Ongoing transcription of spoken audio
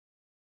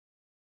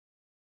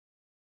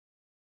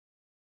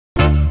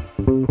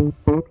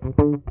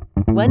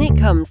When it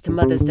comes to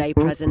Mother's Day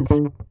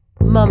presents,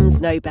 mums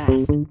know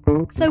best.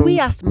 So we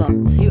asked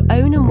mums who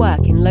own and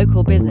work in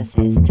local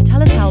businesses to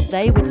tell us how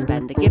they would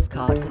spend a gift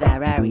card for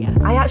their area.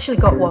 I actually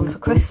got one for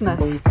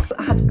Christmas.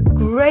 I had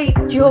great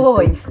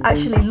joy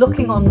actually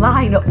looking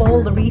online at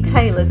all the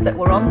retailers that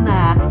were on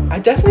there. I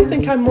definitely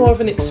think I'm more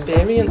of an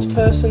experienced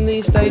person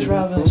these days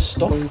rather than a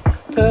stuff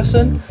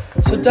person.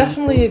 So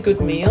definitely a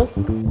good meal.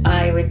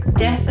 I would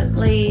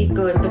definitely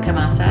go and book a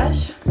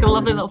massage. The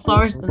lovely little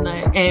florist on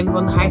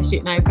the high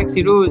street now,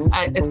 Pixie Rose,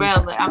 as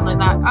well. I'm like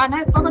that. Oh,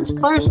 now a bunch of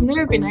flowers from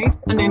there would be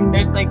nice. And then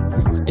there's like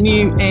a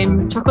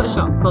new chocolate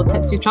shop called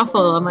Tipsy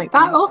Truffle. I'm like,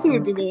 that also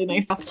would be really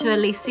nice. Up to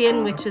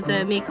Elysian, which is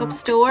a makeup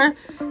store.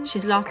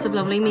 She's lots of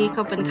lovely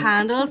makeup and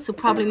candles, so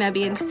probably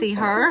maybe in to see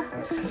her.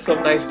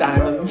 Some nice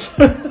diamonds.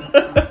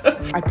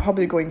 I'd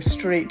probably going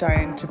straight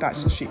down to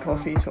Batchelor Street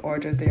Coffee to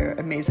order their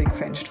amazing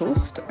French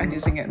toast and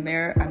using it in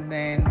there, and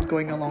then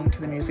going along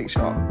to the music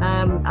shop.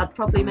 I'd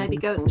probably maybe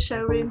go to the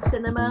showroom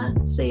cinema,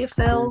 see a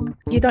film.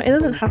 It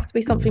doesn't have to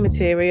be something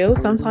material.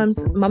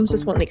 Sometimes mums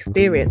just want an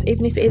experience,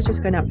 even if it is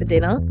just going out for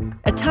dinner.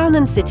 A Town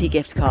and City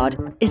gift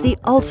card is the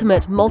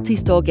ultimate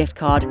multi-store gift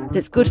card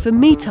that's good for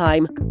me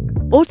time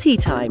or tea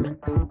time,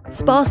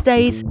 sparse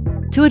days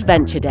to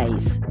adventure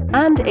days.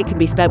 And it can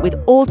be spent with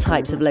all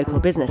types of local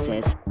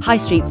businesses, high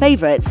street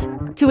favourites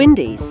to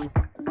indies.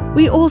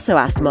 We also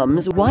asked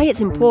mums why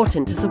it's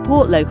important to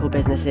support local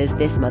businesses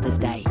this Mother's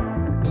Day.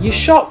 You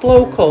shop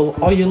local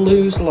or you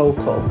lose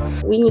local.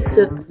 We need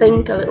to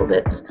think a little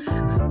bit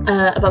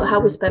about how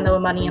we spend our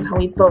money and how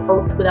we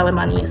vote with our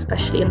money,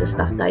 especially in the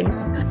tough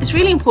times. It's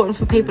really important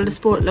for people to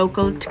support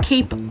local, to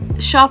keep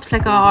shops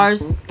like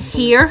ours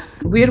here.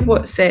 We're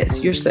what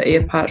sets your city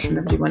apart from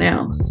everyone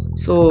else.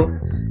 So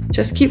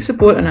just keep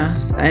supporting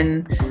us,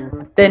 and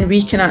then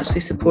we can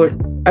actually support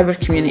our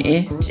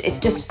community.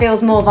 It just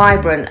feels more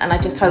vibrant, and I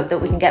just hope that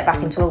we can get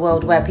back into a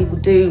world where people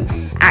do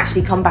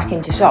actually come back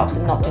into shops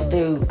and not just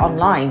do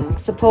online.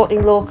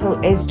 Supporting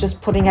local is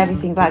just putting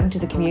everything back into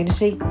the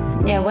community.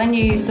 Yeah, when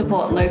you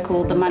support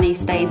local, the money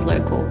stays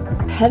local.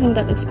 Having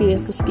that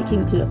experience of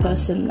speaking to a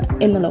person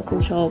in a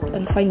local shop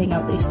and finding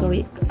out their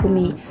story, for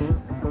me,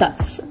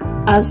 that's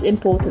as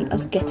important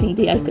as getting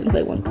the items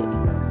I wanted.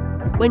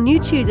 When you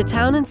choose a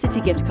Town and City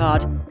gift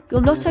card,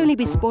 you'll not only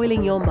be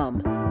spoiling your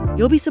mum,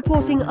 you'll be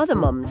supporting other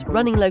mums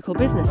running local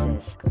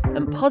businesses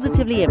and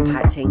positively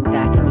impacting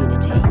their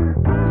community.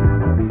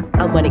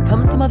 And when it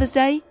comes to Mother's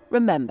Day,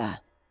 remember,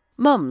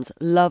 mums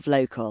love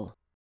local.